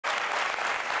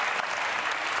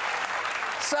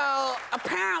So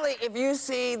apparently, if you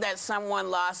see that someone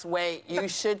lost weight, you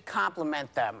should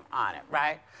compliment them on it,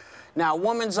 right? Now,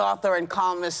 woman's author and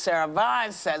columnist Sarah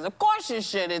Vines says, of course you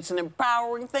should. It's an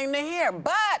empowering thing to hear.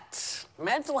 But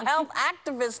mental health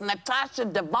activist Natasha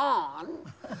Devon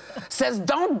says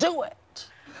don't do it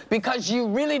because you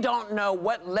really don't know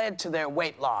what led to their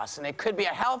weight loss. And it could be a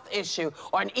health issue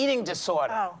or an eating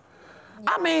disorder. Oh.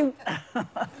 I mean...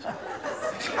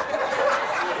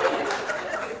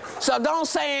 So don't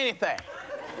say anything.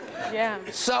 Yeah.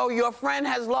 So your friend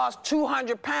has lost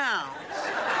 200 pounds.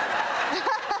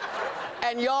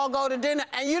 And y'all go to dinner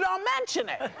and you don't mention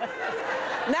it.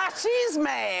 Now she's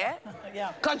mad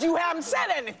because you haven't said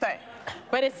anything.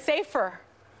 But it's safer.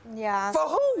 Yeah. For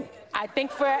who? I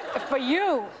think for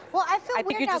you. Well, I feel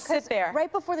weird now because right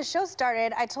before the show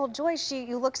started, I told Joy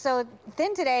you look so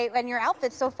thin today and your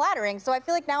outfit's so flattering. So I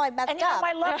feel like now I messed up. And you know,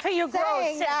 my love for you grows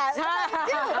saying since. that.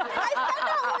 I found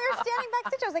out when we were standing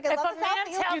backstage. I was like, I If love a this man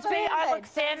outfit. You tells look me so I good. look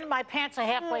thin, my pants are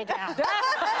halfway down. I'll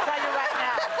tell you right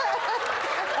now.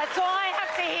 That's all I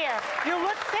have to hear. You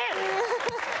look thin.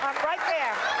 I'm right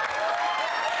there.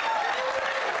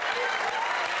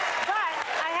 But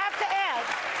I have to add,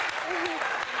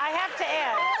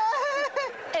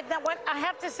 I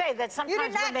have to say that sometimes You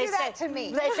did not when they do say, that to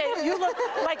me. They say, you look,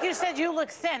 like you said, you look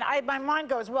thin. My mind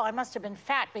goes, well, I must have been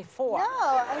fat before.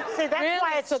 No. See, that's Really?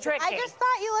 why it's tricky. I just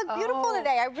thought you looked beautiful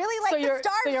today. I really like the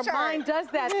star So your shirt. mind does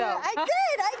that, though. I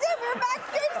did. We were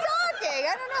backstage talking.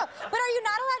 I don't know. But are you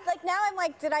not allowed? Like, now I'm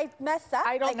like, did I mess up?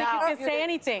 I don't like, think you can say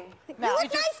anything. You look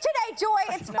nice today,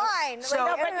 Joy. It's fine. So,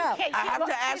 like, I don't know. I have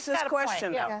to ask this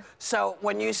question, though. So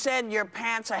when you said your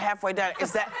pants are halfway down,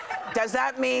 does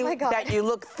that mean that you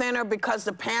look thinner because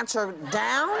the pants are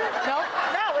down? No.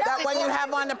 That when you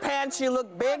have on the pants, you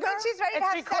look bigger? She's ready to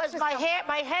have It's because my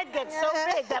head gets so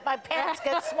big that my pants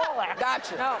get smaller.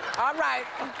 Gotcha. No. All right.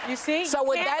 You see? So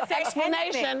with that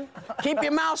explanation, keep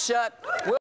your mouth shut.